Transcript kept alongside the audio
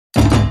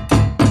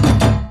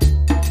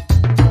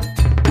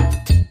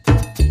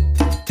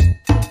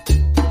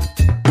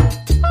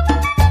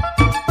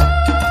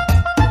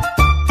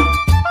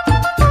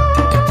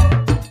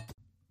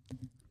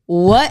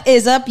What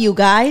is up, you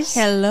guys?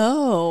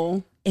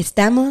 Hello.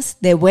 Estamos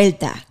de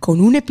vuelta con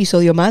un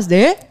episodio más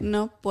de...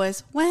 No,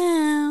 pues,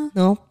 wow.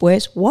 No,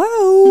 pues,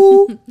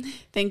 wow.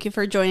 Thank you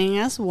for joining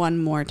us one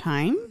more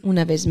time.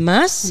 Una vez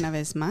más. Una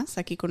vez más,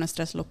 aquí con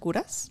nuestras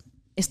locuras.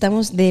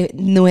 Estamos de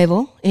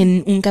nuevo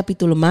en un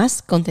capítulo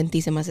más.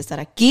 Contentísimas de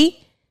estar aquí.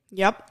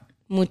 Yep.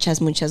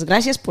 Muchas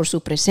gracias por su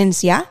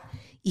presencia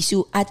y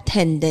su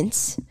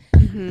attendance.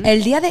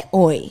 El día de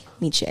hoy,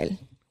 Michelle,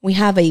 we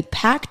have a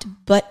packed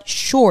but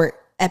short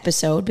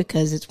episode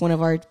because it's one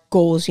of our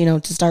goals, you know,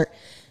 to start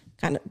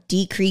kind of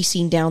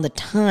decreasing down the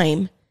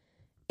time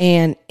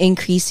and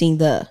increasing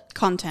the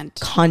Content.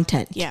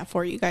 Yeah,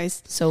 for you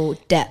guys. So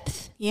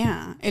depth.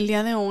 Yeah. El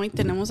día de hoy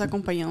tenemos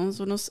acompañados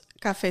unos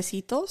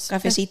cafecitos.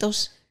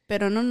 Cafecitos.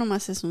 Pero no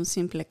nomás es un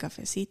simple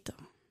cafecito.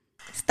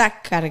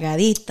 Está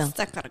cargadito.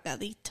 Está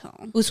cargadito.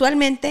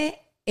 Usualmente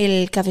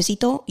el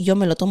cafecito yo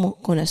me lo tomo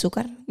con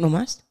azúcar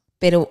nomás,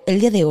 pero el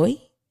día de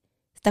hoy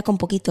está con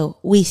poquito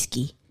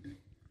whisky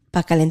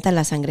para calentar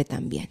la sangre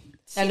también.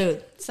 Salud.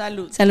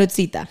 Salud.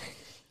 Saludcita.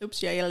 Ups,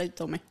 ya le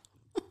tomé.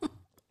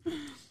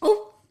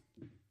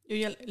 Yo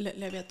ya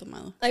le había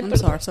tomado. Ay, I'm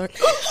perdón. sorry.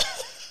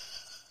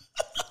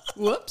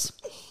 Whoops.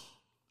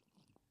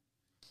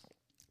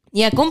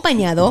 Y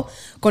acompañado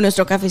con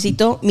nuestro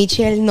cafecito,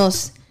 Michelle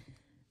nos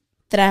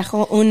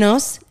trajo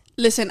unos...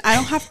 Listen, I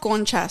don't have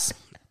conchas.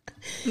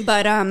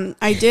 But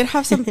I did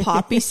have some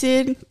poppy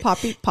seed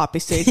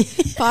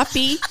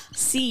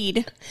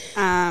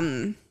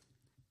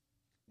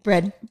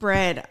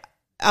bread.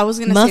 I was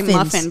gonna say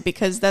muffin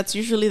because that's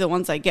usually the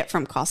ones I get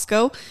from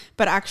Costco.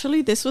 But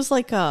actually, this was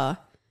like a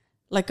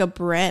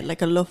bread,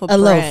 like a loaf of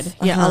bread. Loaf.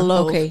 Yeah, a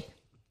loaf. Okay.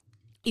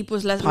 Y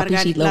pues las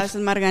Madeleines,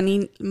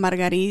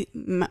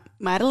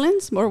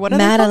 or what are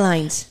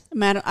Madeleines.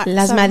 they?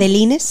 Las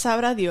Madelines.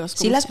 Sabrá Dios.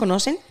 ¿Sí las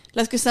conocen?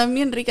 Las que están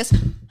bien ricas.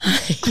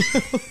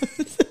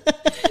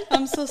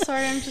 I'm so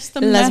sorry, I'm just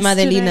a Las mess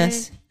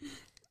Madelinas. today.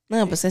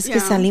 No, pues es que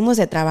salimos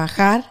de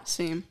trabajar.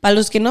 Sí. Para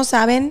los que no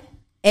saben,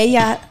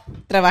 ella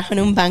trabaja en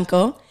un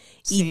banco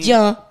y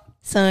yo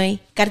soy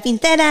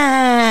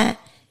carpintera.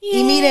 Yay.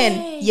 Y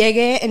miren,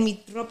 llegué en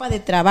mi ropa de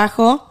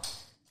trabajo.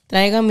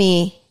 Traigo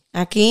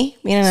aquí,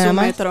 miren nada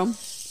más.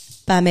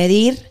 Para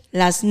medir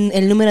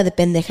el número de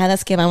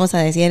pendejadas que vamos a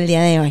decir el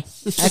día de hoy.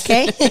 ¿Ok?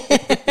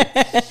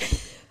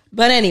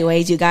 But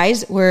anyways, you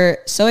guys, we're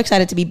so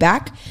excited to be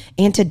back.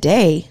 And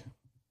today,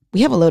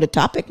 we have a loaded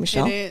topic,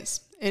 Michelle. It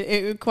is.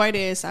 It quite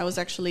is. I was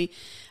actually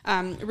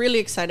really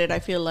excited. I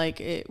feel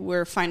like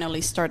we're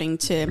finally starting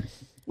to...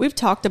 We've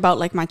talked about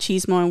like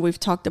machismo and we've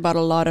talked about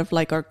a lot of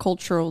like our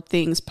cultural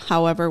things.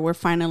 However, we're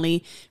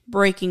finally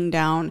breaking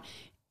down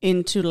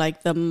into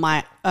like the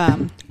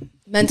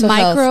Mental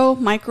health.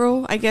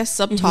 micro, I guess,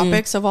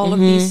 subtopics of all of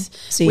these.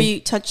 Sí. We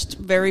touched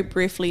very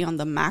briefly on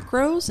the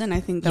macros, and I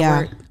think that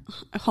we're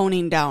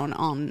honing down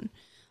on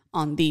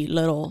the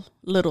little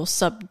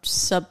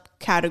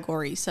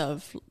subcategories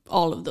of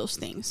all of those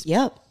things.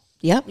 Yep,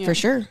 for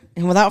sure.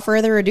 And without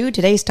further ado,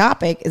 today's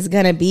topic is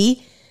going to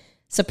be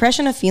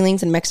suppression of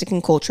feelings in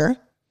Mexican culture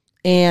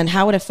and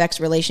how it affects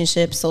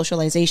relationships,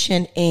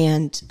 socialization,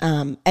 and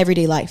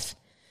everyday life.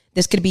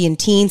 This could be in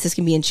teens, this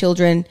can be in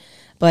children,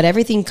 but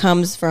everything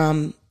comes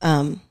from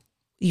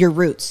your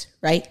roots,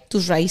 right?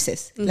 Tus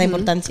raíces, la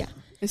importancia.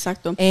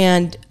 Exacto.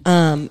 And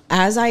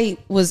as I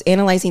was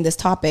analyzing this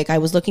topic, I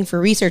was looking for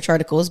research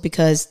articles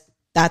because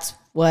that's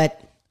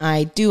what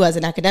I do as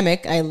an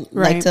academic. I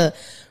like to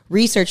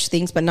research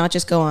things, but not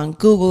just go on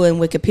Google and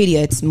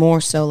Wikipedia. It's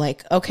more so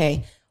like,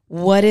 okay,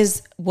 what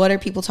are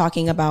people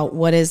talking about?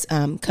 What is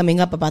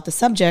coming up about the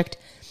subject?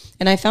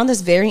 And I found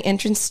this very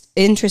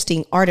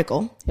interesting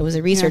article. It was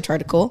a research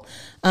article.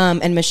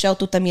 And Michelle,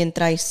 tú también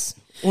traes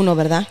uno,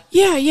 ¿verdad?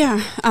 Yeah.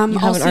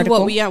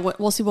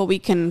 We'll see what we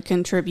can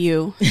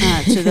contribute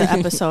to the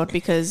episode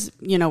because,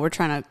 you know, we're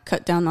trying to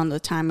cut down on the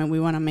time and we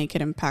want to make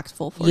it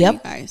impactful for you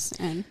guys.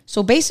 And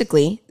so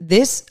basically,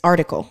 this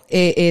article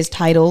is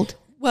titled...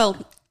 Well,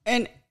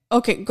 and...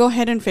 Okay, go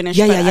ahead and finish.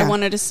 Yeah. I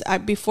wanted to,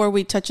 before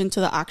we touch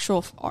into the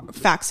actual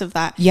facts of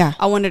that,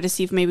 I wanted to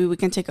see if maybe we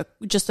can take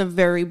just a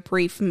very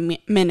brief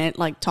minute,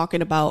 like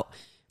talking about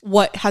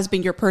what has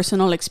been your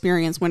personal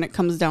experience when it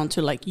comes down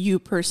to like you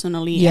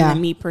personally and then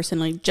me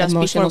personally, just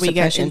emotional before we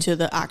suppression. get into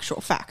the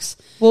actual facts.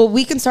 Well,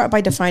 we can start by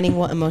defining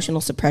what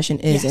emotional suppression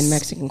is in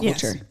Mexican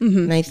culture. Yes. Mm-hmm.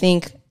 And I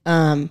think,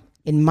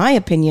 in my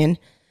opinion,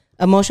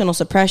 emotional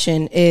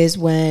suppression is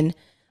when...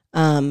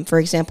 for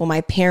example,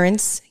 my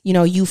parents, you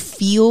know, you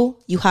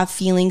have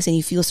feelings and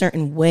you feel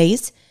certain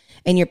ways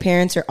and your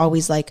parents are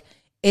always like,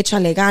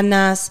 échale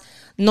ganas,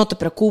 no te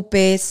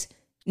preocupes,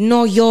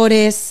 no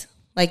llores.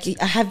 Like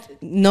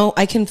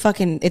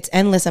it's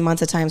endless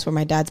amounts of times where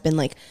my dad's been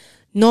like,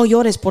 no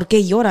llores, ¿por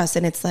qué lloras?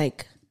 And it's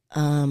like,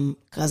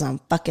 'cause I'm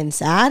fucking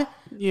sad.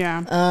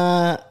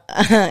 Yeah.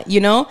 You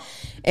know?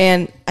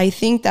 And I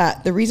think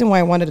that the reason why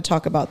I wanted to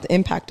talk about the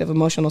impact of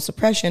emotional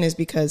suppression is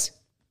because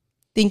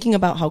thinking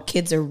about how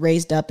kids are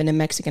raised up in a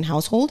Mexican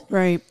household,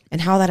 right, and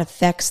how that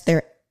affects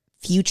their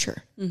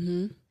future.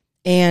 Mm-hmm.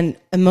 And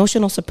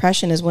emotional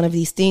suppression is one of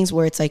these things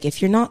where it's like,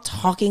 if you're not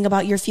talking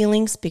about your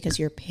feelings because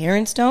your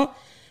parents don't,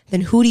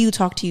 then who do you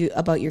talk to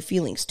about your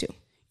feelings to?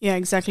 Yeah,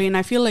 exactly. And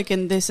I feel like,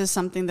 and this is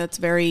something that's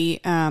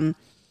very,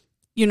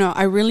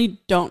 I really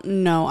don't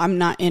know. I'm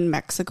not in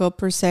Mexico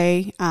per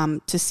se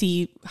to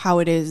see how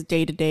it is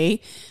day to day,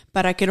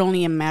 but I could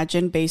only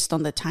imagine based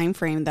on the time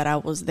frame that I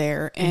was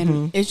there.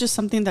 And it's just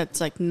something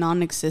that's like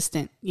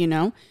non-existent,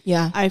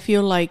 Yeah. I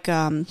feel like,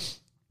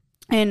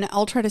 and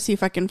I'll try to see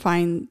if I can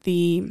find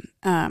the,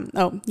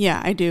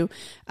 I do.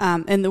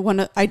 And the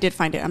one, I did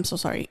find it. I'm so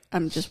sorry.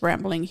 I'm just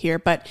rambling here.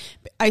 But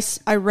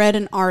I read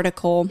an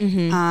article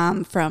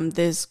from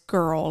this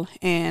girl,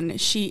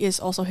 and she is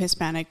also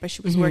Hispanic, but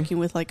she was working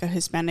with like a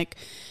Hispanic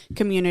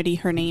community.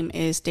 Her name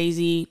is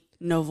Daisy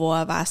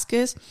Novoa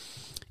Vasquez.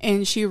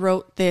 And she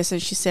wrote this,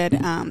 and she said,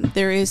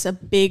 there is a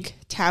big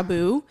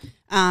taboo,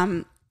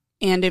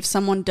 and if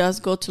someone does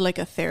go to like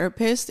a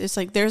therapist, it's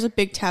like there's a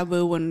big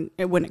taboo when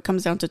it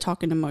comes down to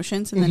talking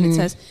emotions. And then it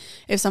says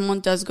if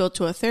someone does go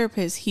to a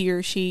therapist, he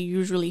or she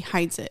usually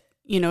hides it.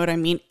 You know what I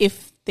mean?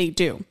 If they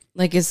do.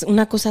 Like es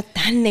una cosa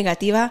tan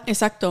negativa.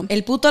 Exacto.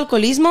 El puto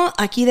alcoholismo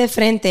aquí de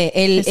frente.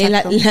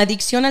 La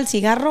adicción al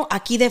cigarro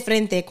aquí de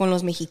frente con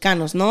los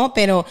mexicanos, ¿no?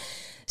 Pero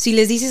si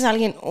les dices a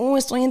alguien,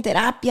 estoy en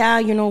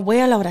terapia, voy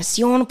a la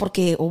oración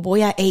porque, o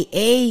voy a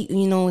AA,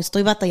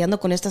 estoy batallando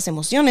con estas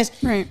emociones.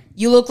 Right.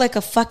 You look like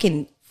a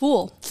fucking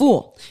fool.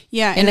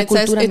 Yeah, en and la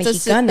cultura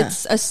mexicana.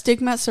 It's a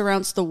stigma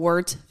surrounds the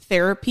words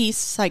therapy,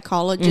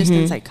 psychologist,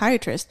 and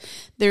psychiatrist.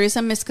 There is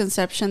a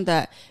misconception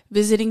that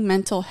visiting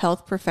mental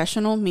health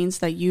professional means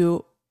that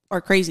you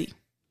are crazy.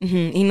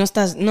 Y no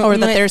estás, or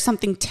that there's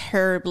something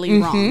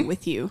terribly wrong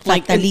with you.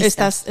 Like,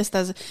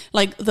 estás,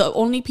 like the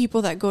only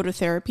people that go to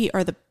therapy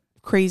are the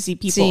crazy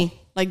people. Sí.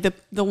 Like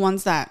the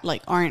ones that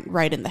like aren't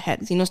right in the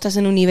head. Si no estás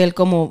en un nivel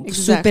como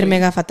super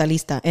mega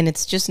fatalista. And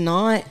it's just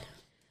not,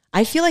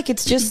 I feel like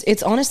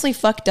it's honestly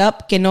fucked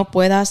up que no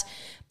puedas,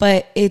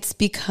 but it's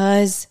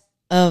because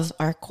of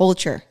our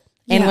culture.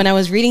 And when I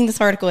was reading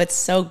this article, it's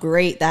so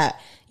great that,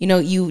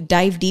 you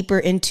dive deeper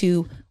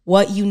into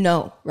what you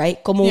know,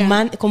 right? Como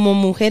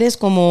mujeres,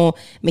 como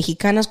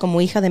mexicanas, como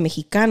hija de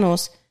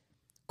mexicanos,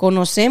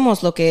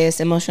 conocemos lo que es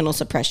emotional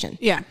suppression.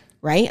 Yeah.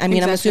 Right? I mean,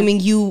 exactly. I'm assuming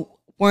you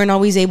weren't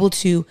always able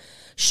to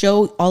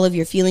show all of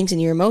your feelings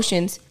and your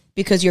emotions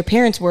because your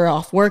parents were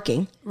off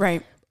working.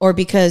 Right. Or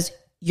because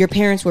your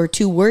parents were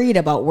too worried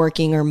about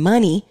working or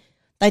money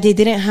that they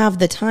didn't have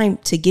the time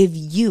to give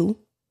you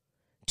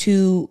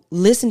to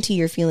listen to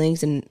your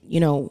feelings and,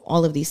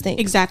 all of these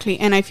things. Exactly.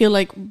 And I feel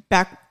like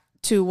back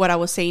to what I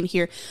was saying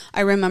here,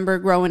 I remember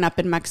growing up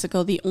in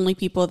Mexico, the only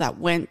people that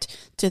went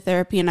to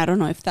therapy, and I don't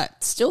know if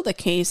that's still the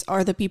case,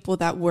 are the people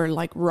that were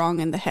like wrong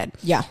in the head.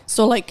 Yeah.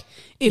 So like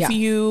if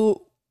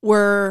you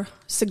were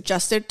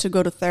suggested to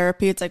go to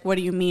therapy, it's like, what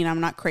do you mean? I'm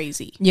not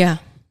crazy. Yeah.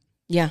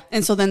 Yeah.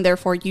 And so then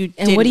therefore you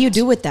didn't. And what do you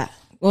do with that?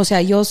 O sea,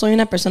 yo soy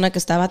una persona que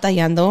está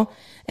batallando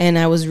and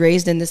I was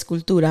raised in this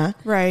cultura.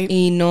 Right.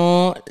 Y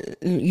no,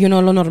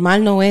 lo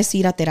normal no es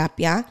ir a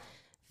terapia,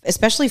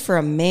 especially for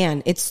a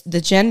man. It's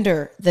the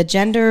gender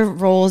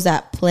roles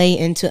that play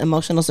into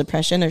emotional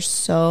suppression are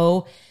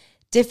so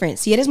different.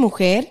 Si eres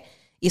mujer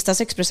y estás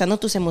expresando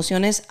tus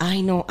emociones,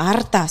 ay no,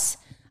 hartas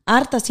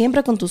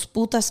siempre con tus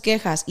putas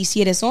quejas. Y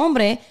si eres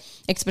hombre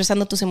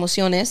expresando tus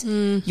emociones,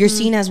 you're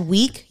seen as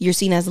weak, you're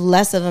seen as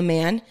less of a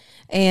man,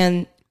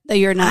 and that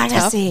you're not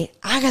tough.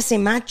 Hágase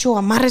macho,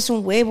 amárrese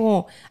un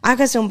huevo,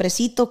 hágase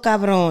hombrecito,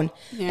 cabrón.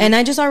 Yeah. And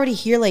I just already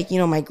hear like,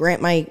 my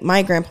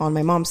grandpa on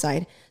my mom's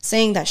side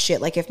saying that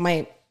shit. Like if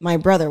my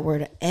brother were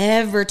to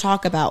ever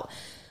talk about,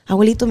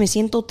 abuelito, me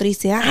siento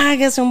triste,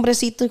 hágase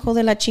hombrecito, hijo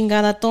de la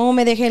chingada, todo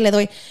me deje, le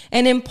doy.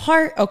 And in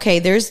part, okay,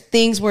 there's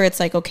things where it's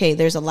like, okay,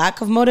 there's a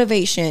lack of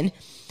motivation,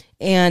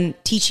 and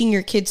teaching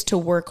your kids to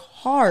work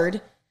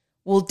hard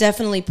will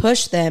definitely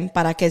push them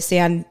para que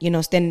sean,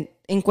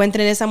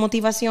 encuentren esa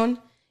motivación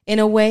in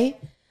a way.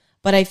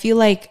 But I feel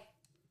like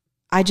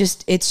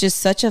it's just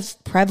such a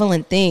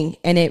prevalent thing,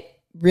 and it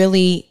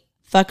really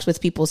fucks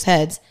with people's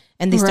heads.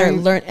 And they start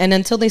learn, and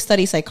until they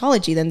study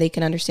psychology, then they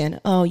can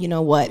understand, oh, you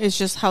know what? It's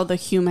just how the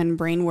human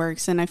brain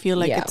works. And I feel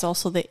like it's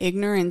also the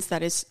ignorance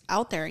that is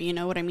out there. You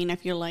know what I mean? I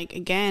feel like,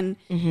 again,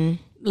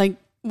 like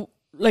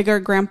our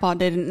grandpa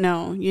didn't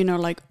know,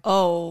 like,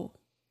 oh,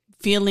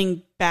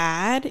 feeling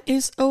bad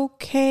is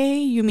okay.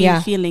 You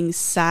mean feeling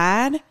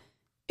sad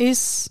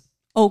is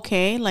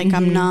okay? Like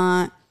I'm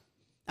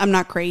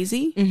not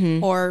crazy,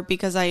 or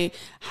because I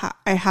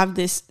have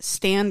this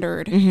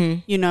standard,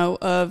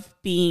 of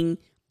being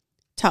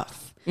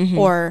tough,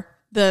 or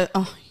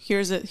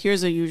here's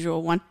a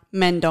usual one: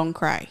 men don't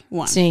cry.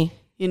 One, sí.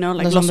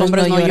 Like los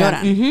hombres no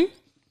lloran.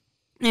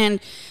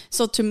 And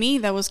so to me,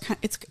 that was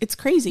it's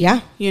crazy.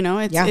 Yeah,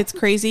 it's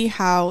crazy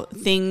how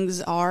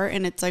things are,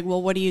 and it's like,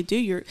 well, what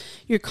do?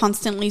 You're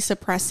constantly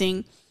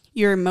suppressing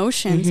your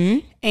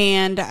emotions.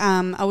 And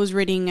I was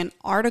reading an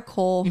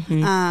article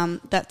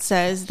that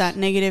says that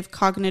negative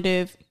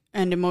cognitive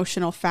and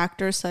emotional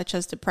factors such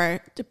as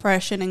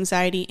depression,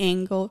 anxiety,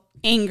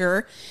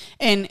 anger,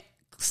 and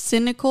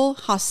cynical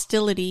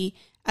hostility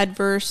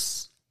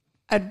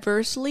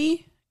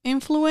adversely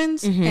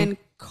influence and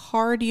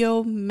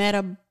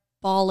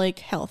cardiometabolic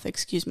health.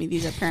 Excuse me,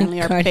 these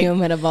apparently are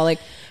cardiometabolic.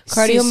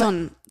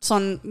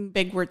 Son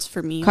big words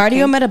for me.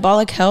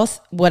 Cardiometabolic health.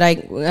 What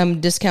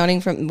I'm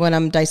discounting from when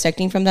I'm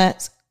dissecting from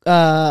that.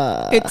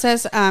 It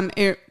says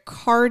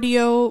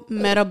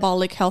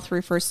cardiometabolic health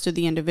refers to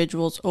the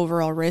individual's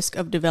overall risk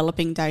of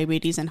developing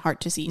diabetes and heart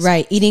disease.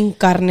 Right, eating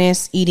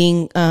carnitas,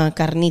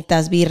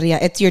 birria.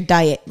 It's your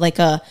diet, like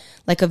a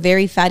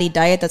very fatty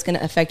diet that's going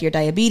to affect your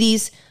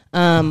diabetes.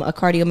 A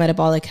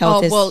cardiometabolic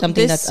health is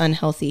something that's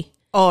unhealthy.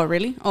 Oh,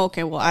 really?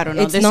 Okay, well, I don't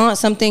know. It's not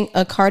something,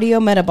 a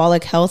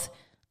cardiometabolic health,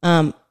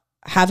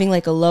 having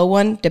like a low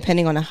one,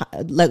 depending on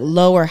like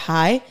low or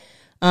high,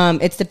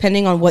 it's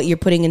depending on what you're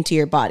putting into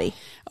your body.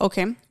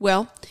 Okay,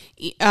 well,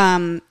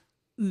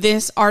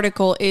 this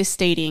article is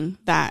stating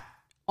that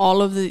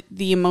all of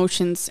the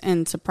emotions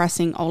and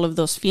suppressing all of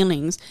those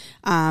feelings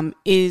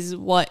is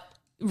what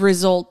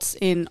results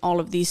in all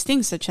of these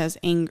things, such as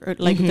anger,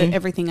 like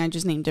everything I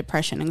just named: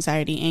 depression,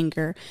 anxiety,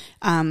 anger,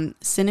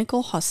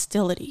 cynical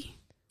hostility.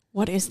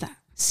 What is that?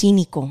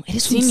 Cínico.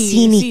 Eres un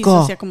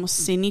cínico. Sí, como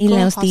cínico. Y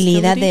la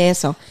hostilidad de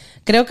eso.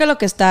 Creo que lo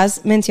que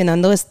estás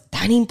mencionando es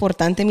tan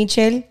importante,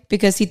 Michelle,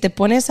 porque si te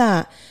pones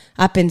a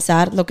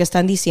pensar lo que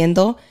están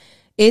diciendo,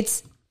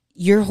 it's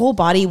your whole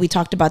body. We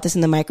talked about this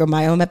in the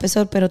microbiome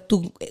episode, pero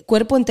tu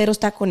cuerpo entero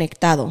está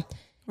conectado.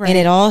 Right. And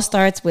it all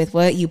starts with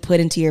what you put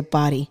into your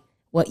body,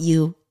 what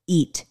you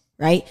eat,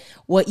 right?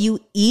 What you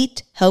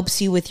eat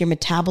helps you with your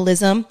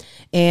metabolism.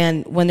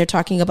 And when they're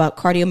talking about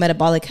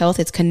cardiometabolic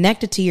health, it's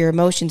connected to your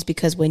emotions,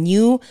 because when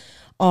you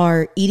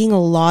are eating a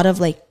lot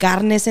of like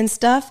carnes and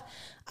stuff,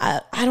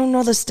 I don't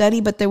know the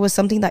study, but there was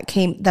something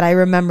that I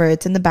remember.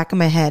 It's in the back of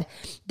my head,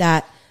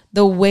 that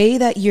the way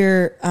that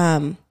your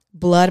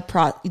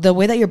the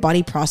way that your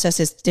body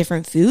processes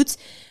different foods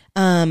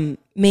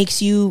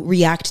makes you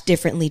react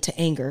differently to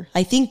anger.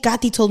 I think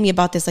Gati told me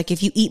about this. Like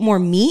if you eat more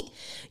meat,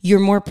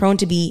 you're more prone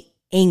to be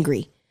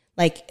angry,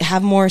 like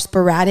have more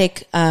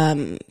sporadic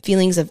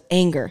feelings of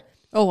anger.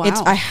 Oh,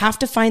 wow. I have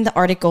to find the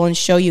article and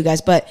show you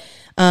guys, but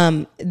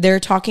they're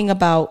talking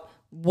about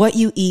what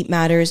you eat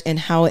matters and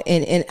how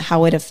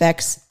it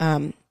affects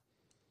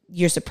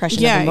your suppression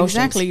of emotions.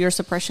 Yeah, exactly. Your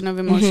suppression of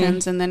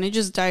emotions. And then it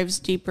just dives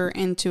deeper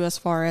into as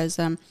far as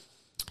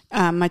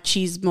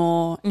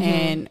machismo,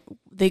 and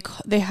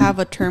they have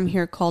a term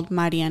here called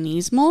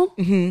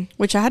Marianismo,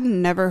 which I had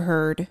never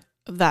heard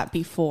of that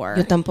before.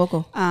 Yo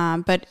tampoco.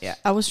 But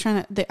I was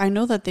trying to, I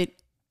know that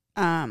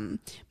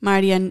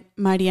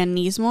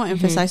Marianismo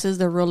emphasizes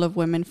the role of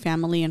women,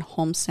 family, and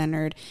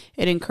home-centered.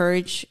 It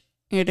encourages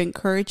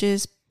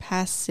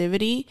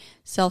passivity,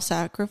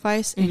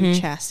 self-sacrifice, and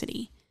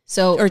chastity.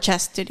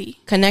 Chastity.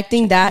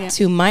 Connecting that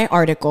to my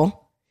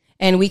article,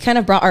 and we kind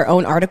of brought our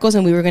own articles,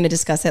 and we were going to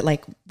discuss it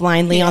like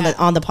blindly on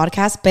the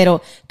podcast.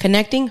 But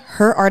connecting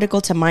her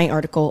article to my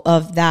article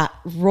of that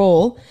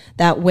role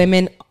that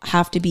women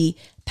have to be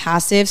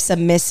passive,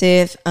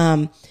 submissive,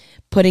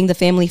 putting the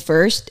family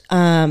first.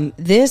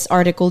 This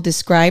article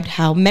described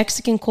how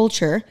Mexican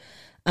culture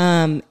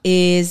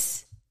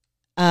is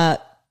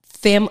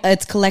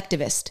it's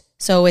collectivist.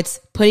 So it's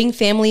putting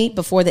family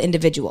before the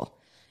individual.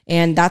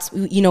 And that's,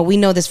 we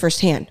know this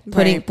firsthand.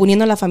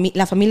 Poniendo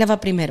la familia va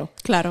primero.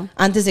 Claro.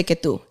 Antes de que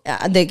tú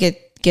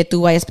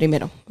vayas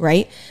primero,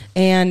 right?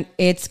 And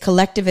it's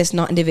collectivist,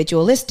 not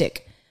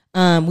individualistic.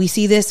 We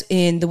see this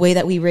in the way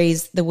that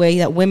the way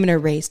that women are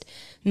raised.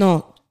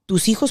 No,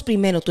 tus hijos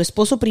primero, tu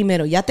esposo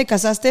primero. Ya te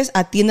casaste,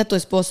 atiende a tu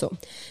esposo.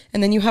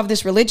 And then you have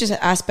this religious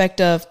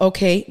aspect of,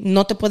 okay,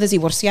 no te puedes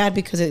divorciar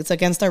because it's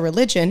against our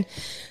religion.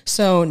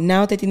 So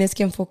now te tienes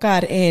que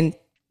enfocar en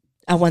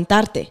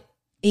aguantarte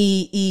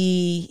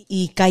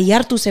y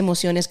callar tus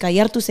emociones,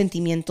 callar tus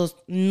sentimientos.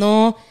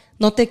 No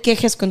te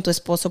quejes con tu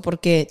esposo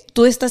porque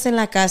tú estás en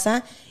la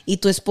casa y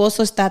tu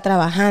esposo está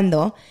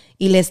trabajando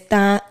y le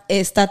está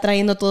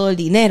trayendo todo el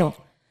dinero.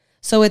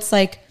 So it's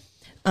like,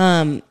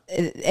 and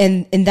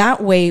in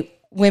that way,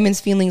 women's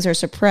feelings are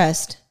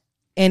suppressed,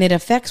 and it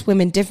affects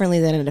women differently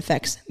than it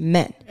affects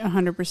men.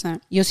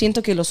 100%. Yo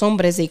siento que los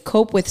hombres, they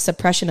cope with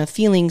suppression of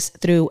feelings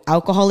through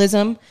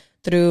alcoholism,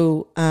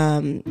 through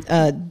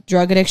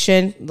drug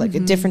addiction, like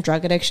different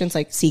drug addictions,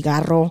 like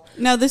cigarro.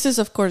 Now, this is,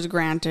 of course,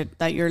 granted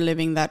that you're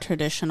living that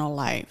traditional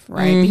life,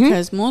 right?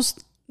 Because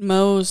most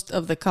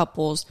of the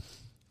couples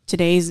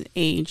today's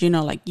age,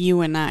 like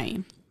you and I,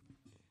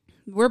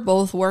 we're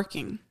both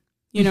working.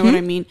 You know what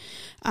I mean?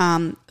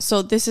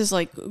 So this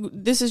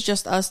is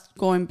just us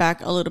going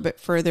back a little bit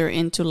further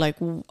into like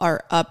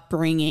our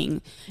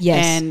upbringing,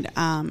 and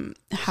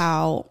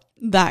how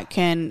that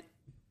can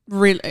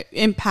really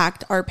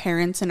impact our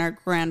parents and our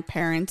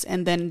grandparents,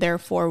 and then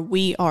therefore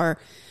we are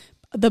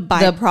the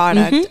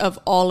byproduct of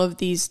all of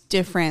these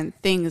different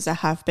things that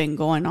have been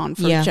going on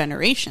for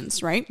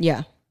generations, right?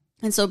 Yeah.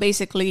 And so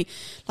basically,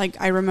 like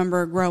I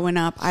remember growing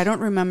up, I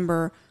don't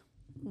remember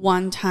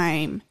one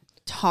time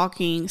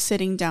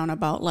sitting down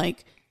about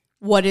like,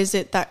 what is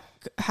it that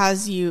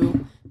has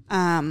you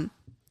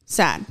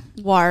sad?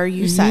 Why are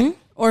you sad?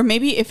 Or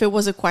maybe if it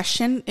was a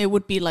question, it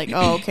would be like,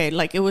 oh, okay,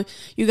 like it was,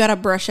 you got to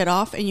brush it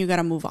off and you got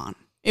to move on.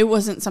 It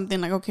wasn't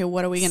something like, okay,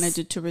 what are we going to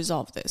do to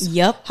resolve this?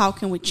 Yep. How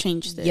can we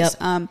change this?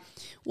 Yep.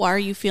 Why are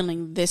you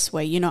feeling this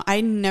way? You know,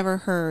 I never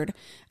heard.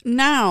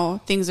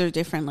 Now things are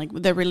different. Like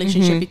the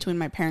relationship between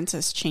my parents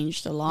has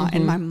changed a lot.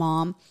 And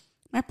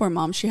my poor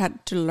mom, she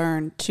had to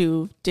learn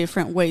 2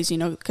 different ways, you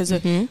know, because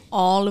of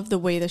all of the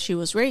way that she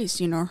was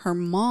raised. You know, her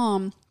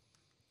mom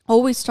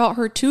always taught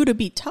her too to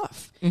be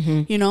tough.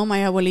 You know, my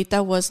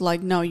abuelita was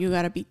like, no, you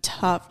got to be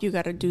tough. You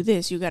got to do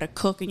this. You got to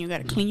cook and you got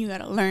to clean. You got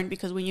to learn,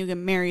 because when you get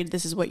married,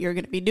 this is what you're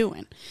going to be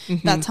doing.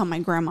 That's how my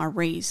grandma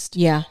raised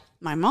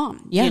my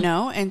mom, you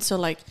know? And so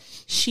like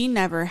she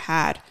never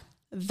had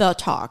the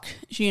talk,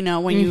 you know,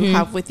 when you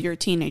have with your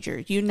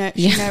teenager. She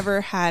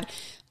never had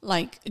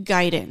like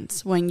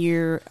guidance when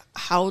you're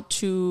how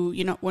to,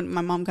 you know, when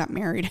my mom got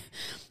married,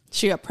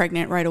 she got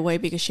pregnant right away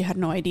because she had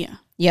no idea.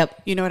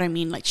 Yep. You know what I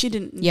mean? Like she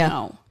didn't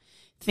know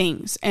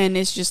things. And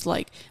it's just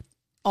like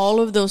all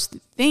of those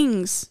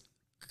things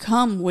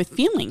come with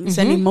feelings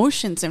and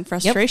emotions and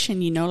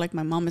frustration, you know, like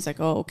my mom is like,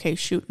 oh, okay,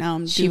 shoot, now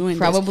I'm doing this. She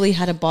probably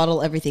had to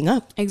bottle everything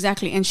up.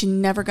 Exactly. And she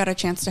never got a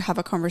chance to have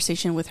a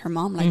conversation with her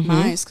mom like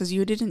mine, because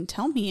you didn't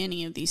tell me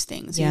any of these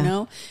things, you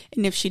know?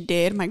 And if she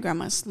did, my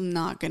grandma's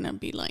not going to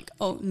be like,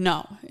 oh,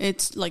 no.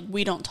 It's like,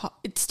 we don't talk.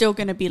 It's still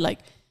going to be like,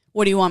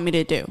 what do you want me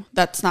to do?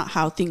 That's not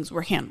how things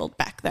were handled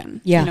back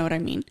then. Yeah. You know what I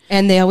mean?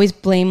 And they always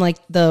blame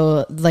like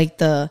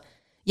the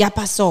ya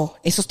pasó,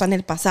 eso está en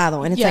el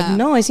pasado. And it's like,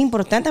 no, es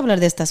importante hablar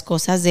de estas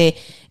cosas, de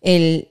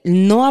el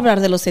no hablar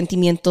de los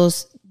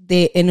sentimientos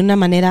en una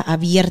manera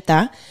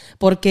abierta,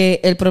 porque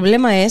el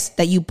problema es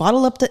that you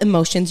bottle up the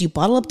emotions, you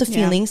bottle up the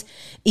feelings,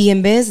 y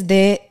en vez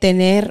de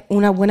tener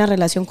una buena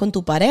relación con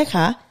tu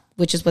pareja,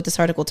 which is what this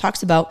article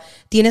talks about,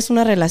 tienes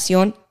una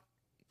relación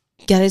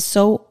that is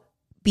so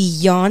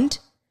beyond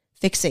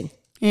fixing.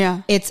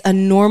 Yeah. It's a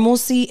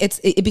normalcy.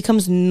 It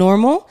becomes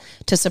normal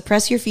to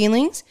suppress your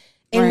feelings.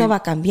 Él no va a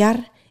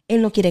cambiar.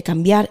 Él no quiere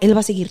cambiar. Él va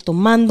a seguir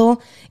tomando.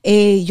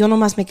 Yo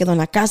nomás me quedo en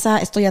la casa.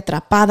 Estoy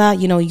atrapada.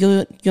 You know,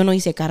 yo no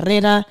hice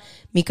carrera.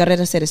 Mi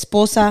carrera es ser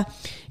esposa.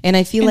 And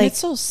I feel like it's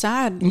so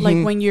sad.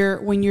 Like when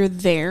you're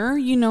there,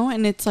 you know,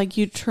 and it's like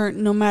you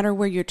turn, no matter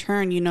where you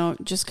turn, you know,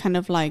 just kind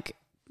of like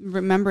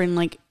remembering,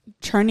 like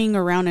turning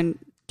around and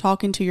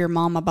talking to your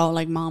mom about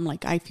like, mom,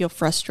 like I feel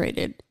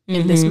frustrated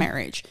in this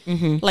marriage.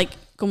 Like,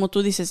 como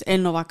tú dices,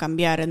 él no va a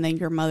cambiar. And then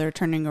your mother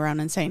turning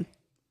around and saying,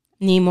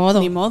 Ni modo,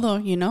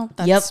 you know,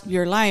 that's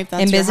your life,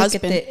 that's your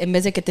husband. En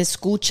vez de que te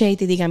escuche y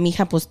te diga,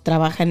 mija, pues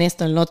trabaja en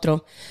esto, en lo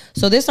otro.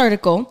 So this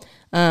article,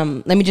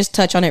 let me just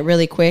touch on it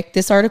really quick.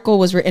 This article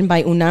was written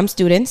by UNAM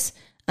students,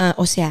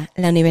 o sea,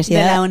 la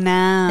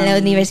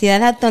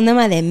Universidad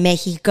Autónoma de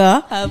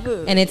México.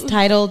 And it's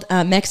titled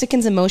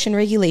Mexicans' Emotion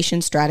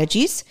Regulation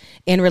Strategies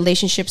and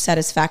Relationship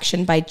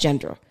Satisfaction by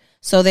Gender.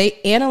 So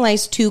they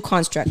analyzed 2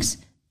 constructs,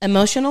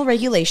 emotional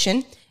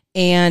regulation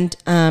and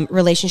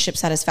relationship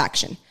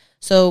satisfaction.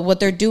 So what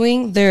they're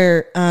doing,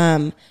 they're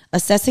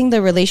assessing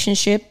the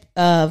relationship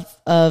of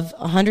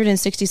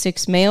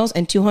 166 males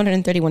and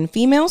 231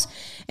 females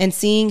and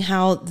seeing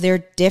how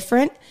they're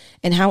different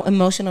and how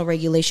emotional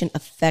regulation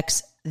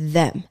affects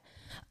them.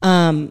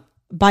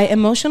 By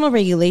emotional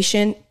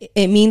regulation,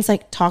 it means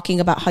like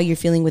talking about how you're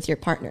feeling with your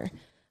partner.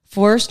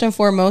 First and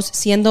foremost,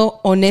 siendo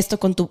honesto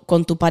con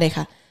tu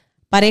pareja.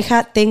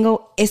 Pareja,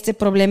 tengo este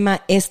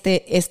problema,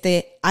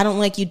 I don't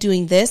like you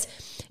doing this.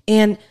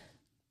 And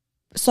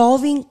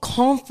solving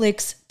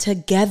conflicts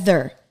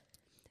together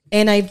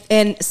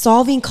and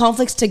solving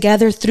conflicts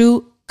together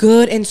through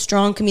good and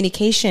strong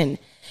communication.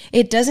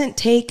 It doesn't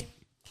take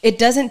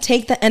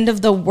the end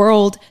of the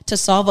world to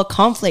solve a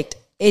conflict.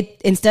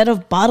 Instead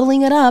of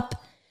bottling it up,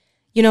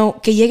 you know,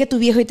 que llegue tu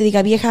viejo y te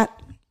diga, vieja,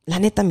 la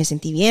neta me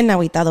sentí bien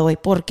agüitado hoy.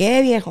 ¿Por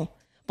qué, viejo?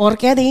 ¿Por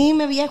qué?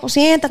 Dime, viejo,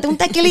 siéntate, un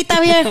tequilita,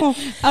 viejo.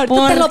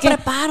 Ahorita te lo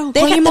preparo.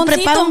 Déjate,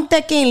 preparo un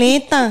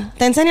tequilita.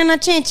 Te enseño una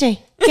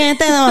chiche. ¿Qué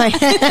te doy?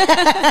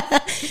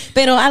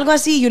 Pero algo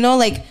así, you know,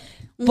 like,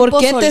 ¿por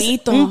qué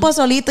un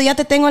pozolito? Ya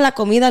te tengo la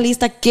comida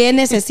lista. ¿Qué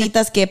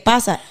necesitas? ¿Qué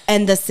pasa?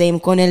 And the same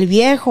con el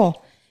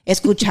viejo,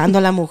 escuchando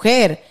a la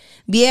mujer.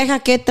 Vieja,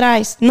 ¿qué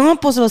traes? No,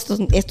 pues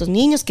estos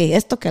niños, que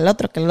esto, que el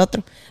otro.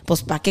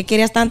 Pues, ¿para qué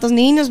querías tantos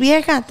niños,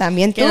 vieja?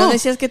 También tú. Que no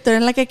decías que tú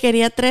eres la que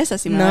quería 3,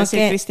 así me va a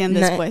decir Cristian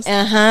después.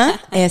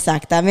 Ajá,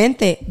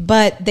 exactamente.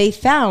 But they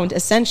found,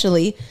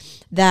 essentially,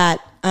 that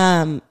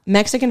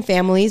Mexican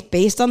families,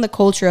 based on the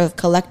culture of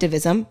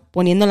collectivism,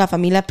 poniendo la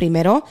familia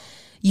primero,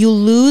 you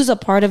lose a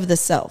part of the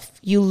self.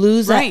 You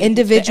lose that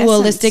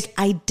individualistic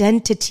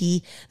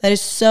identity that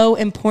is so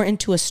important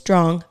to a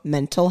strong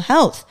mental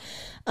health.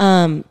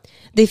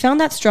 They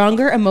found that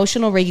stronger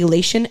emotional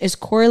regulation is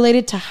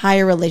correlated to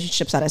higher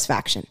relationship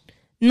satisfaction.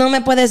 No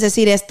me puedes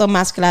decir esto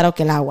más claro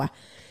que el agua.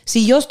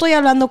 Si yo estoy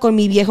hablando con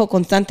mi viejo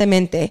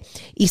constantemente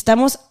y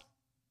estamos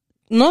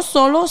no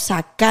solo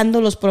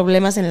sacando los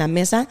problemas en la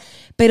mesa,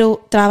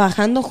 pero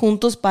trabajando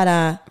juntos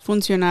para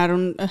funcionar,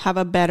 have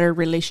a better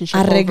relationship,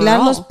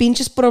 arreglar overall. Los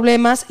pinches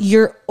problemas,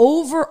 your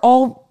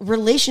overall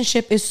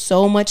relationship is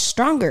so much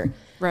stronger.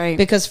 Right.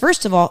 Because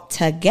first of all,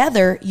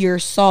 together, you're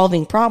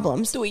solving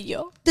problems. Tú y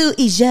yo. Tú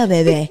y yo,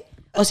 bebé.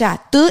 O sea,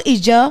 tú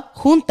y yo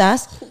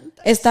juntas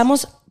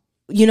estamos,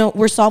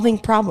 we're solving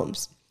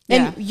problems.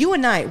 And you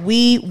and I,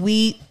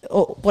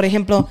 por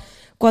ejemplo,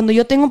 cuando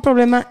yo tengo un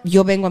problema,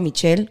 yo vengo a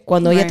Michelle.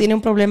 Cuando ella tiene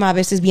un problema, a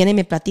veces viene y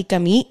me platica a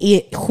mí.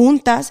 Y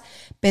juntas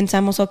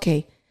pensamos,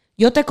 ok,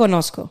 yo te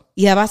conozco.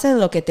 Y a base de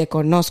lo que te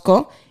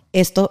conozco,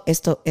 esto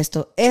es lo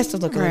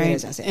que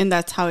debes hacer. And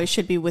that's how it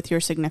should be with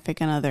your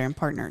significant other and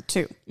partner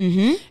too.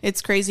 Mm-hmm.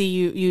 It's crazy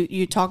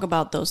you talk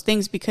about those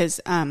things because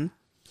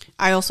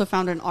I also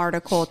found an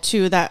article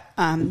too that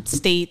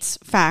states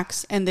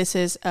facts, and this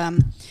is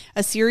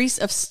a series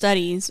of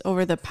studies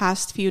over the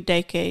past few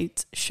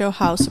decades show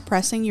how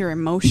suppressing your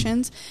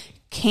emotions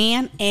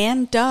can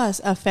and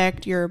does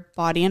affect your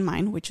body and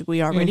mind, which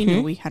we already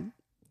knew. We had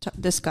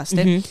discussed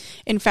it.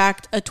 In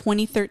fact, a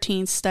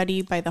 2013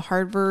 study by the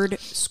Harvard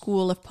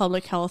School of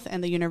Public Health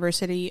and the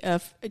University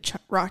of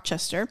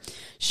Rochester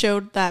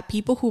showed that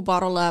people who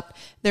bottle up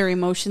their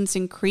emotions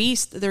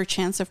increased their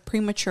chance of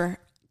premature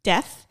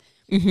death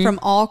from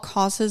all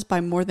causes by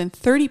more than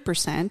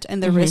 30%,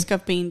 and the risk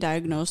of being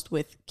diagnosed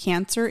with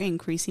cancer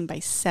increasing by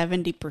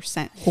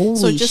 70%.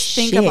 So just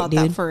think about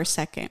that for a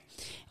second.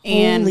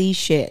 And, holy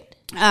shit.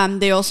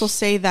 They also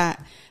say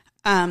that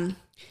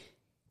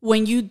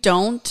when you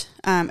don't,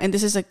 and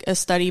this is a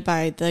study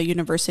by the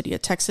University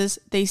of Texas,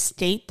 they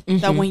state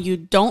that when you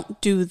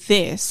don't do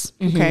this,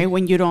 okay,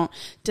 when you don't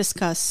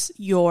discuss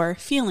your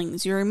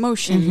feelings, your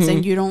emotions,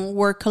 and you don't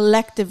work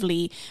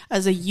collectively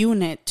as a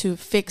unit to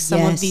fix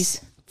some of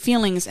these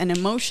feelings and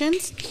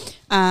emotions,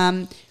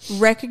 found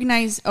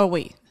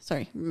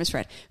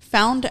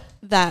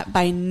that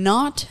by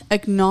not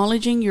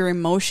acknowledging your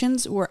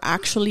emotions, we're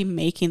actually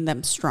making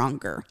them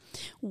stronger.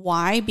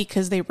 Why?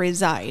 Because they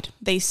reside,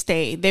 they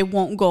stay, they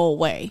won't go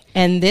away.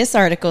 And this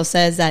article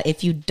says that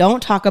if you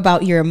don't talk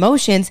about your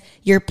emotions,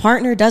 your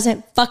partner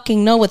doesn't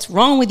fucking know what's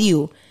wrong with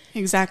you.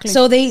 Exactly.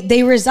 So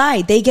they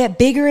reside, they get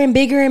bigger and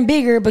bigger and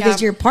bigger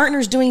because your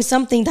partner's doing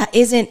something that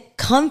isn't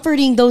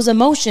comforting those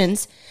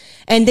emotions,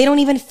 and they don't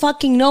even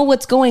fucking know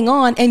what's going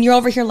on, and you're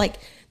over here like,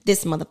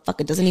 this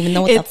motherfucker doesn't even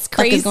know what the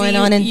fuck is going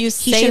on, and you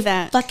he say should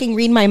that. fucking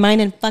read my mind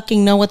and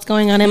fucking know what's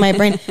going on in my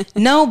brain.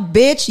 No,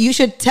 bitch, you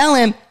should tell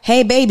him,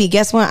 hey, baby,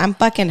 guess what? I'm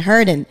fucking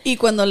hurting. Y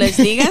cuando les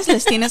digas,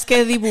 les tienes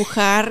que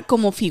dibujar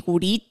como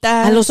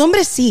figuritas. A los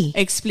hombres sí.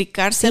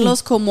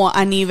 Explicárselos como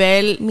a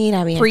nivel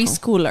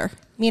preschooler.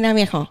 Mira,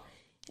 viejo,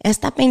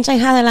 esta pinche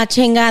hija de la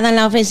chingada en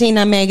la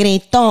oficina me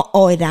gritó,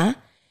 oiga,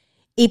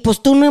 y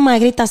pues tú no me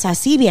gritas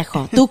así,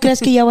 viejo. ¿Tú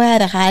crees que yo voy a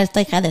dejar a esta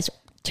hija de su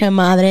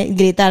madre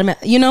gritarme?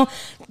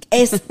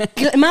 Es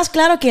más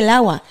claro que el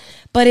agua.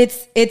 But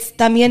it's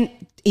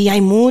también, y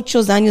hay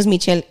muchos daños,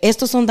 Michelle.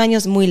 Estos son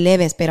daños muy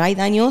leves, pero hay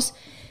daños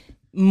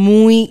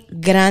muy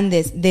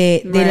grandes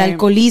del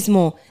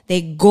alcoholismo,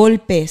 de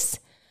golpes,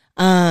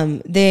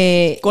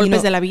 de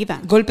golpes de la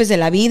vida. Golpes de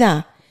la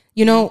vida.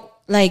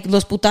 Like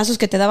los putazos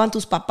que te daban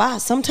tus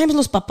papás. Sometimes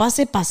los papás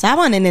se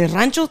pasaban en el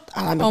rancho.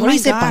 A lo mejor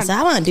se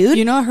pasaban, dude.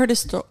 I heard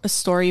a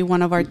story.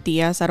 One of our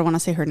tias, I don't want to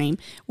say her name.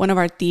 One of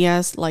our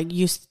tias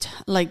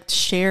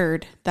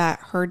shared that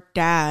her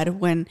dad,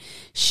 when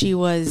she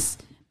was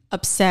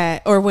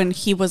upset or when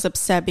he was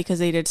upset because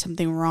they did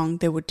something wrong,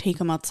 they would take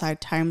him outside,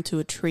 tie him to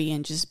a tree,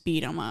 and just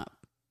beat him up.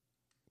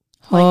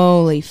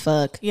 Holy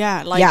fuck.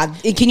 Yeah.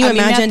 Can you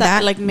imagine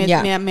that? Me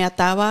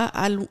ataba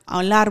al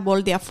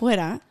árbol de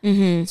afuera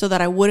so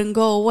that I wouldn't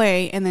go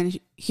away, and then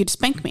he'd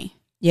spank me.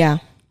 Yeah.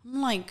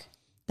 I'm like,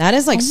 that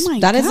is like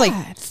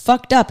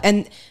fucked up.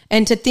 And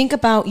to think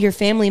about your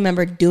family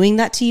member doing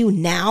that to you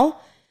now,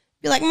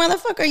 be like,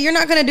 motherfucker, you're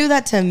not going to do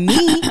that to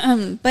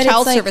me. But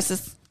Child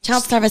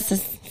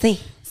services, sí.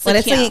 Por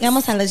eso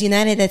llegamos a los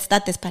United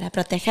States para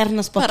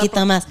protegernos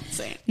poquito más.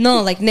 Sí.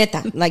 No, like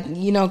neta,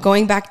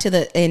 going back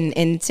to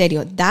en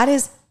serio, that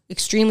is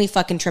extremely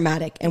fucking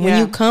traumatic. And when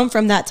you come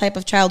from that type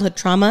of childhood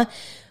trauma,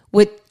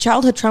 with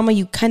childhood trauma,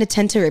 you kind of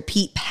tend to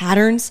repeat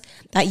patterns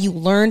that you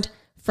learned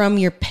from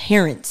your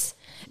parents.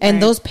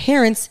 And those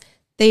parents,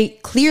 they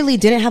clearly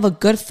didn't have a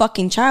good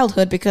fucking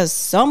childhood because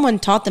someone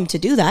taught them to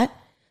do that.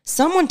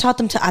 Someone taught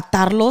them to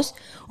atarlos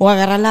o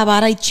agarrar la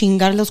vara y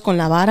chingarlos con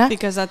la vara.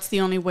 Because that's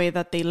the only way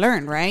that they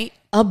learn, right?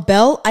 A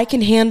belt, I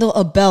can handle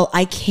a belt.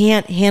 I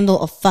can't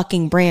handle a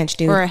fucking branch,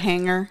 dude. Or a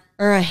hanger.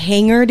 Or a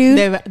hanger,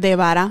 dude. De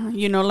vara.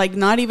 Like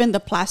not even the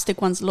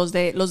plastic ones, los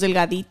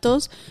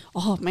delgaditos.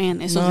 Oh, man,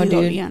 esos me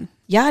dolían.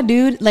 Yeah,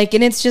 dude. Like,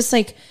 and it's just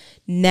like,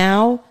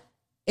 now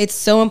it's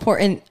so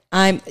important.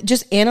 I'm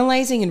just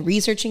analyzing and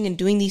researching and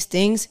doing these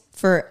things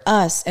for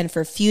us and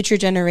for future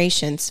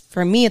generations.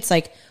 For me, it's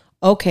like,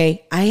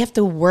 okay, I have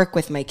to work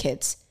with my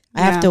kids.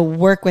 I have to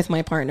work with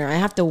my partner. I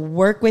have to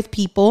work with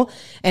people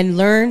and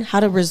learn how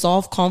to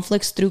resolve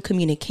conflicts through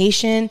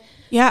communication.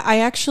 Yeah, I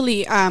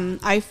actually,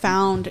 I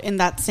found in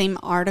that same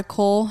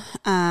article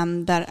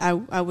that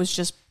I was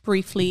just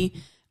briefly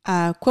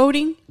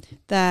quoting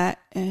that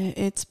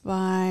it's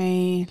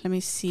by, let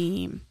me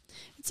see.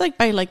 It's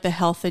by the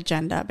Health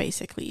Agenda,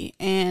 basically.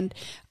 And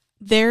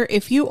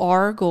if you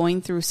are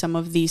going through some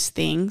of these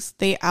things,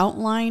 they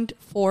outlined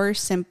 4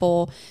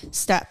 simple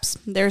steps.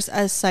 There's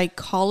a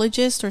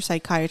psychologist or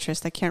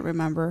psychiatrist, I can't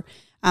remember.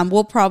 We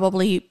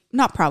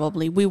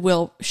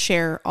will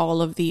share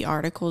all of the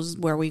articles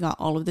where we got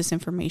all of this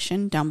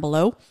information down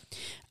below.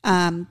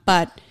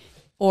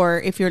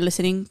 Or if you're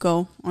listening,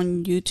 go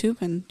on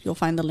YouTube and you'll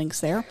find the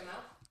links there.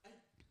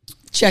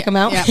 Check them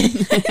out. Yeah.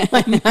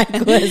 My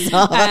mic was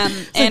off.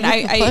 And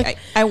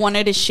I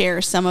wanted to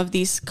share some of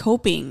these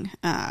coping,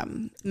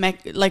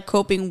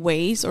 coping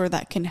ways, or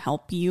that can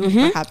help you,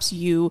 perhaps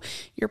you,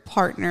 your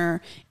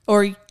partner,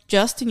 or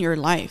just in your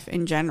life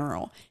in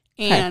general.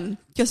 And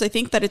because I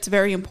think that it's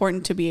very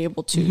important to be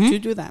able to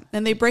do that.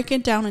 And they break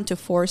it down into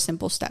 4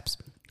 simple steps.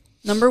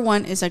 Number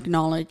 1 is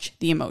acknowledge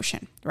the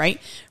emotion, right?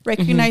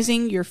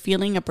 Recognizing you're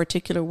feeling a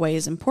particular way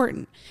is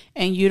important.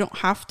 And you don't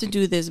have to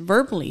do this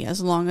verbally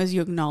as long as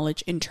you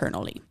acknowledge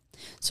internally.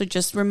 So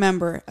just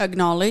remember,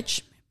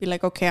 acknowledge, be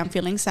like, okay, I'm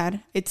feeling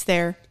sad. It's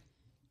there.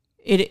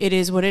 It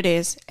is what it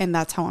is. And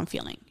that's how I'm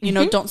feeling. You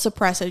know, don't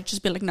suppress it.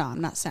 Just be like, no,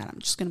 I'm not sad. I'm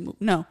just going to move.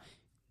 No,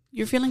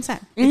 you're feeling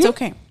sad. It's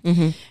okay.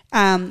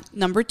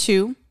 Number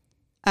 2,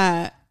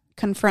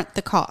 confront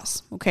the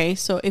cause. Okay.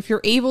 So if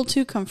you're able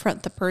to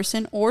confront the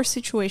person or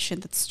situation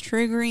that's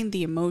triggering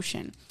the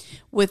emotion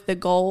with the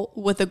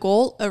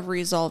goal of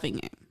resolving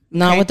it.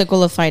 Not with the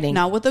goal of fighting.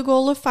 Not with the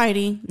goal of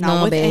fighting.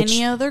 Not with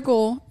any other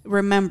goal.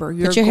 Remember,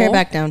 put your hair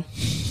back down.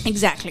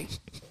 Exactly.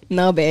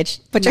 No, bitch.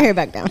 Put your hair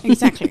back down.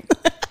 Exactly.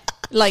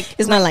 Like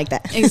it's not like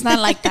that. It's not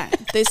like that.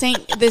 This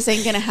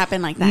ain't gonna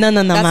happen like that. No,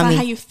 That's mami. not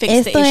how you fix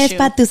the issue. Esto es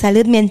para tu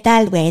salud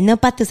mental, güey, no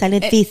para tu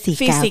salud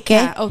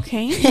física.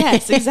 Okay?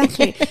 Yes,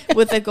 exactly.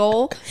 With the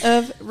goal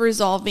of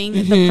resolving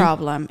the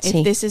problem.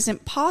 If this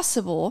isn't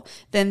possible,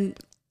 then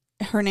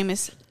her name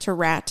is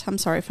Tarat. I'm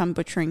sorry if I'm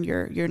butchering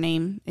your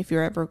name, if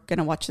you're ever going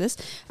to watch this.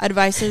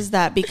 Advises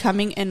that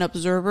becoming an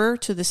observer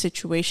to the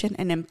situation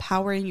and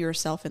empowering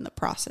yourself in the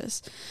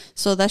process.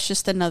 So that's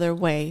just another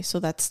way. So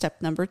that's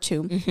step number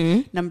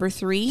 2. Number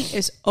 3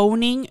 is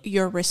owning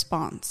your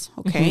response.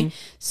 Okay.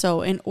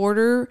 So in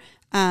order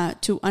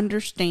to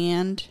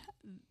understand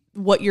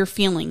what you're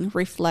feeling,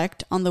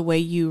 reflect on the way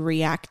you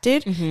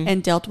reacted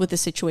and dealt with the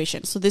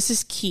situation. So this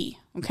is key.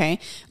 Okay.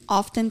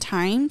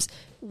 Oftentimes,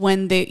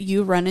 when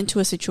you run into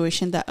a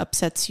situation that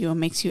upsets you or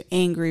makes you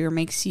angry or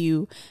makes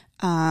you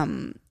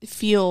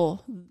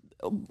feel,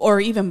 or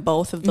even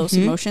both of those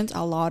emotions,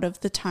 a lot of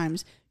the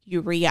times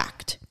you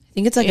react. I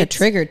think it's like a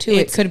trigger too.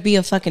 It could be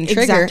a fucking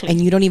trigger and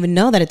you don't even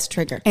know that it's a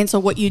trigger. And so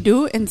what you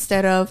do,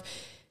 instead of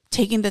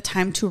taking the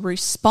time to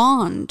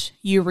respond,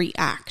 you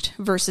react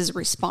versus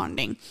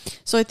responding.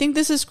 So I think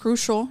this is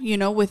crucial, you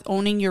know, with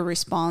owning your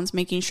response,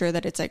 making sure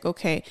that it's like,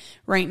 okay,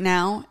 right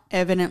now,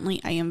 evidently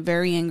I am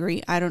very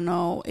angry. I don't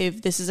know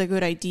if this is a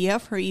good idea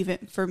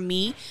for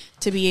me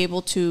to be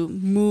able to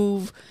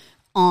move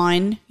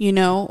on, you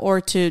know, or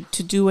to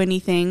do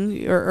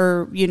anything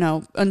or, you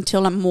know,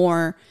 until I'm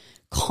more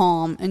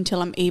calm,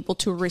 until I'm able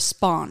to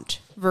respond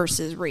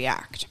versus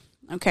react.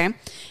 Okay.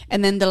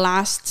 And then the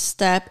last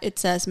step, it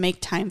says make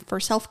time for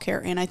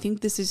self-care. And I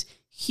think this is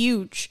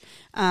huge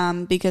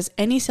because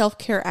any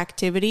self-care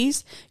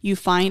activities you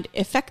find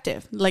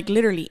effective, like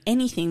literally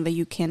anything that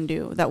you can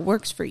do that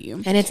works for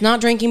you. And it's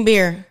not drinking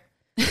beer.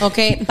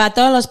 Okay. Para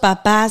todos los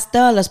papás,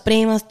 todos los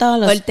primos, todos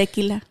los... O el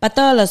tequila. Para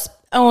todos los...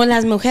 O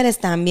las mujeres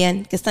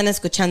también que están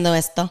escuchando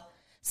esto.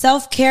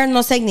 Self-care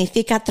no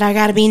significa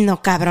tragar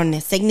vino,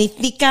 cabrones.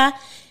 Significa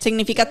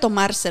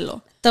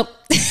tomárselo. No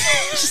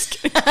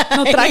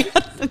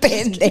traigan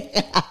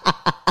pendeja.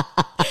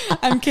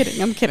 I'm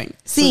kidding.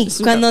 Sí,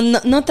 cuando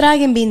no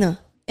traguen vino,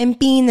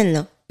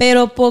 empínenlo.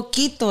 Pero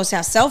poquito, o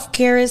sea,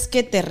 self-care es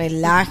que te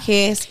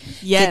relajes,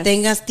 que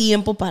tengas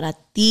tiempo para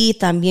ti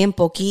también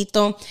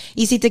poquito.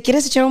 Y si te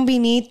quieres echar un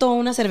vinito,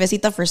 una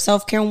cervecita for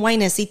self-care, un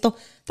winecito,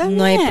 también,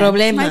 no hay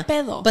problema. No hay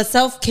pedo. But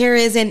self-care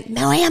isn't,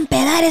 me voy a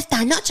empedar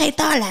esta noche y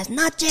todas las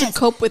noches. To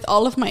cope with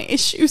all of my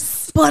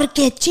issues.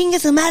 Porque chingue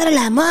su madre el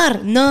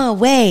amor. No,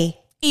 güey.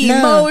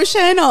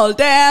 Emotional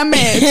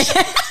damage.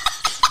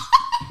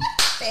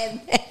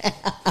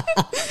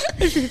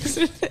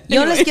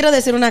 Yo les quiero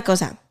decir una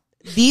cosa.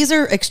 These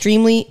are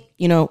extremely,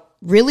 you know,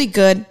 really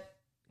good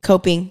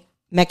coping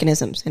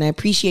mechanisms, and I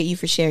appreciate you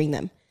for sharing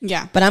them.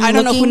 Yeah, but I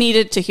don't know who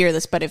needed to hear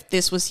this, but if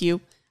this was you,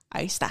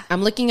 ahí está.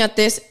 I'm looking at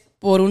this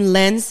por un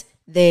lens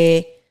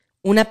de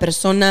una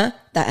persona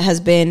that has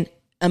been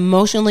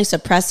emotionally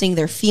suppressing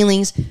their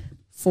feelings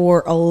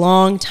for a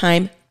long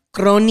time,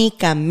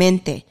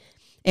 crónicamente.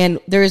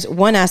 And there's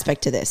one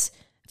aspect to this.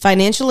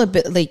 Financial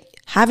ability, like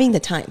having the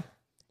time.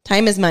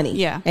 Time is money.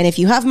 Yeah. And if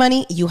you have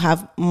money, you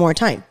have more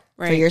time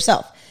for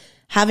yourself.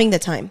 Having the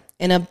time.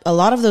 And a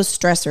lot of those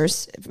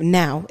stressors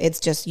now, it's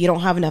just you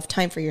don't have enough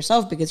time for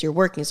yourself because you're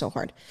working so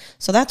hard.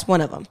 So that's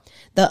one of them.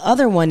 The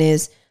other one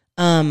is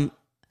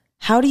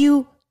how do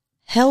you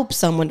help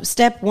someone?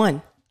 Step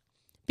 1.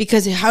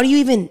 Because how do you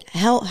even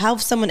help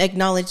someone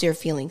acknowledge their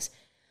feelings?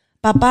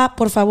 Papá,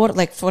 por favor,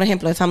 like for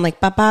example, if I'm like,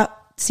 papá,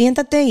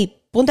 siéntate y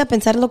ponte a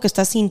pensar lo que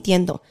estás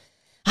sintiendo.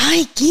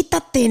 Ay,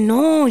 quítate,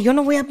 no. Yo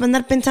no voy a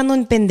andar pensando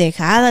en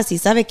pendejadas y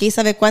sabe qué y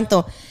sabe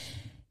cuánto.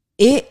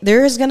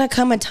 There is going to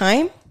come a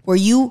time where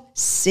you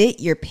sit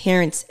your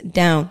parents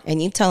down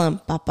and you tell them,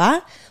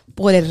 papá,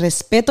 por el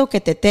respeto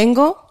que te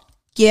tengo,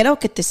 quiero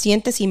que te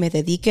sientes y me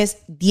dediques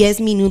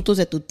 10 minutos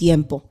de tu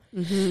tiempo.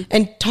 Mm-hmm.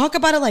 And talk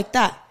about it like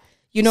that.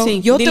 You know,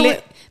 sí,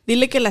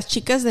 dile que las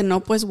chicas de No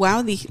Pues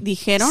Wow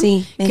dijeron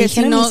me que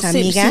dijeron mis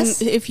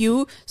amigas, if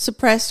you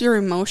suppress your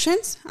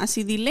emotions,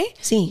 así dile,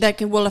 that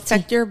it will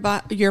affect your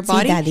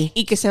body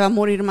y que se va a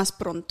morir más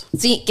pronto.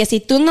 Sí, que si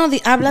tú no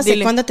hablas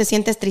de cuando te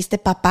sientes triste,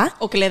 papá,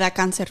 o que le da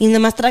cáncer y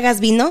nomás tragas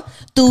vino,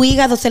 tu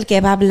hígado es el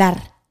que va a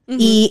hablar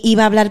y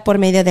va a hablar por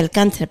medio del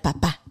cáncer,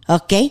 papá,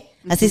 ¿ok?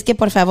 Así es que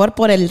por favor,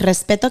 por el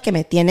respeto que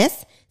me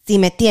tienes, si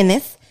me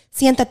tienes,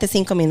 siéntate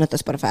 5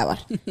 minutos, por favor.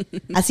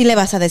 Así le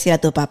vas a decir a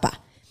tu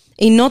papá.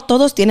 Y no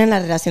todos tienen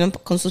la relación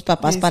con sus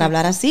papás para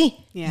hablar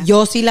así. Yeah.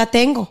 Yo sí la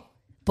tengo.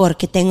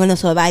 Porque tengo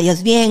unos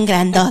ovarios bien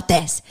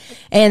grandotes.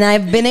 And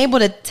I've been able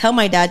to tell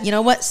my dad, you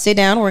know what? Sit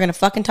down. We're going to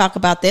fucking talk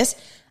about this.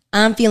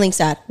 I'm feeling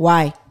sad.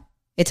 Why?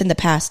 It's in the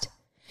past.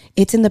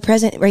 It's in the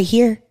present right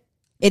here.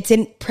 It's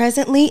in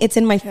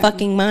my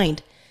fucking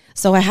mind.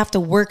 So I have to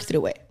work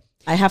through it.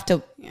 I have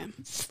to,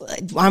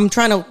 I'm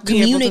trying to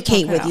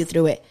communicate with you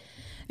through it.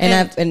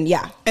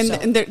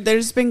 And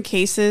there's been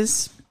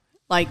cases,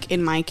 like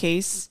in my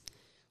case,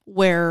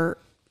 where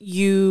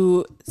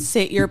you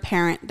sit your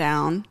parent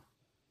down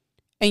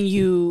and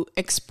you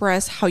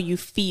express how you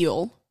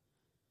feel.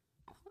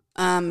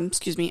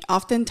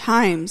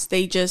 Oftentimes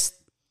they just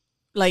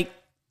they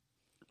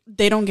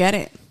don't get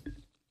it.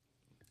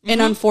 Mm-hmm.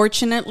 And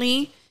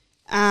unfortunately,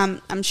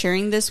 I'm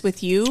sharing this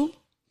with you.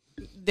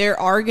 There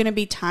are going to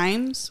be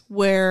times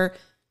where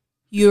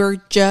you're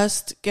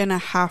just going to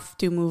have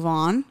to move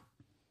on.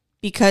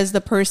 Because the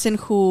person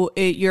who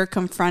you're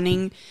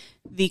confronting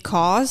the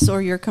cause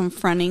or you're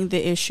confronting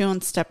the issue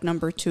on step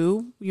number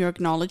 2, you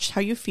acknowledge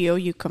how you feel,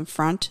 you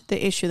confront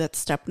the issue, that's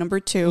step number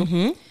 2.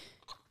 Mm-hmm.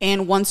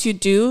 And once you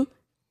do,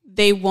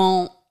 they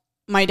won't,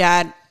 my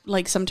dad,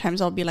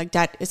 sometimes I'll be like,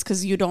 Dad, it's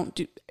because you don't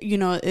do,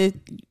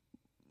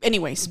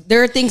 anyways.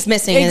 There are things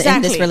missing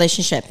in this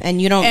relationship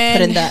and you don't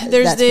put in that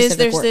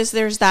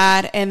there's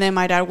that. And then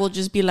my dad will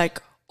just be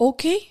like,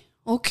 okay,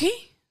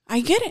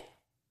 I get it.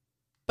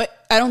 But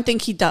I don't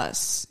think he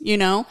does, you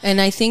know? And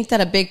I think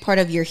that a big part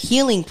of your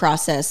healing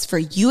process for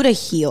you to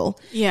heal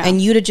and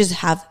you to just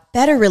have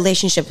better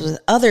relationships with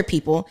other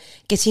people,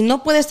 que si no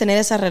puedes tener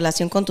esa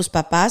relación con tus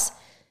papás,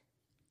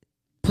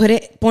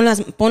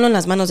 ponlo en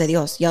las manos de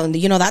Dios.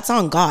 You know, that's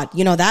on God.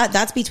 You know,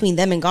 that's between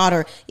them and God.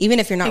 Or even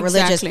if you're not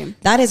religious,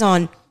 that is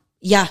on,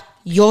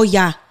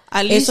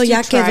 Eso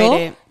ya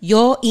quedó.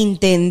 Yo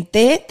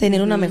intenté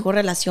tener una mejor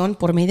relación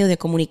por medio de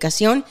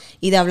comunicación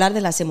y de hablar de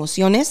las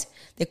emociones,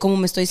 de cómo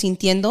me estoy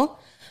sintiendo.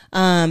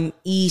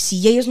 Y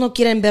si ellos no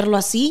quieren verlo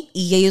así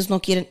y ellos no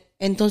quieren,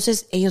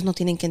 entonces ellos no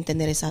tienen que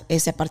entender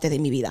esa parte de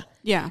mi vida.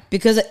 Yeah.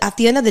 Because at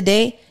the end of the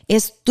day,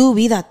 es tu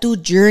vida, tu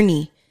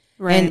journey.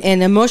 Right.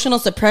 And emotional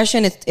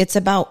suppression, it's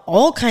about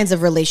all kinds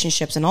of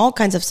relationships and all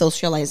kinds of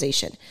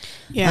socialization.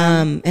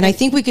 Yeah. And I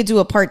think we could do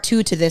a part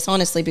 2 to this,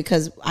 honestly,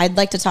 because I'd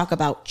like to talk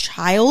about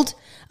child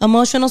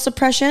emotional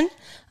suppression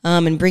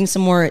and bring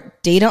some more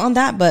data on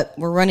that, but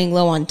we're running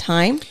low on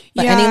time.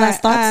 But any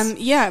last thoughts?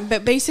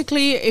 But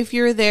basically, if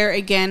you're there,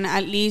 again,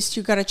 at least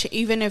you got to,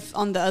 even if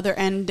on the other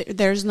end,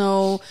 there's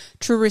no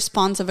true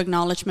response of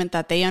acknowledgement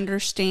that they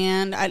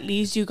understand, at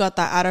least you got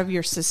that out of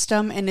your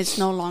system and it's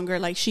no longer,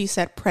 like she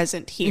said,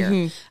 present here.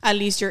 Mm-hmm. At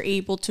least you're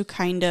able to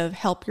kind of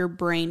help your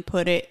brain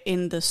put it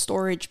in the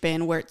storage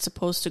bin where it's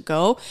supposed to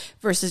go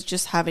versus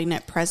just having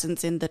it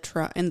present in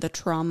the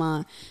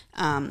trauma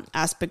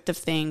aspect of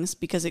things,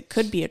 because it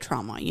could be a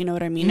trauma, you know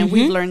what I mean? Mm-hmm. And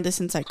we've learned this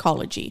in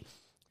psychology.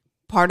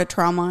 Part of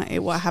trauma,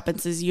 what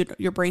happens is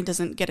your brain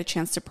doesn't get a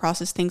chance to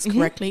process things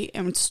correctly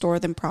and store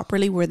them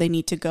properly where they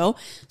need to go.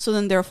 So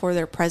then therefore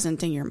they're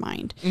present in your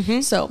mind.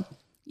 Mm-hmm. So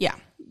yeah,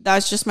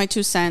 that's just my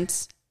 2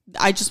 cents.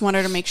 I just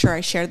wanted to make sure I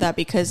shared that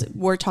because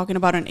we're talking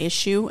about an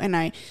issue and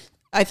I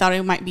thought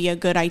it might be a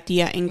good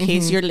idea in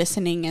case you're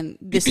listening and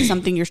this is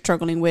something you're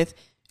struggling with.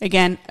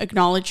 Again,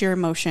 acknowledge your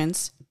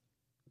emotions,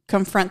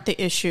 confront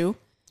the issue,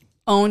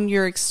 own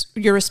your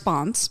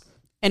response,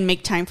 and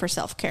make time for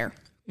self-care.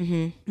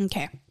 Mm-hmm.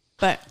 Okay.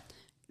 But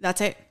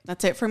that's it.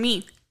 That's it for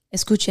me.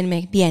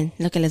 Escúchenme bien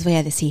lo que les voy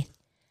a decir.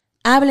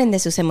 Hablen de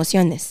sus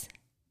emociones.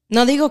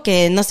 No digo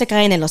que no se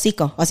caen el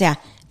hocico. O sea,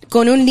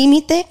 con un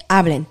límite,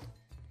 hablen.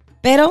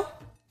 Pero,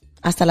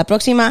 hasta la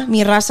próxima,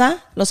 mi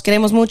raza. Los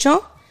queremos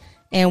mucho.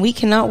 And we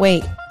cannot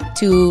wait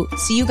to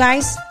see you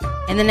guys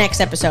in the next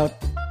episode.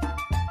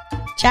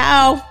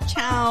 Ciao.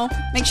 Ciao.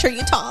 Make sure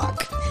you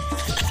talk.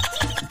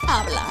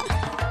 Habla.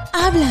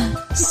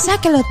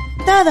 Sácalo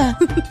todo.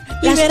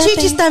 Las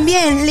chichis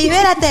también.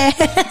 Libérate.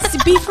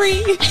 Be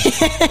free.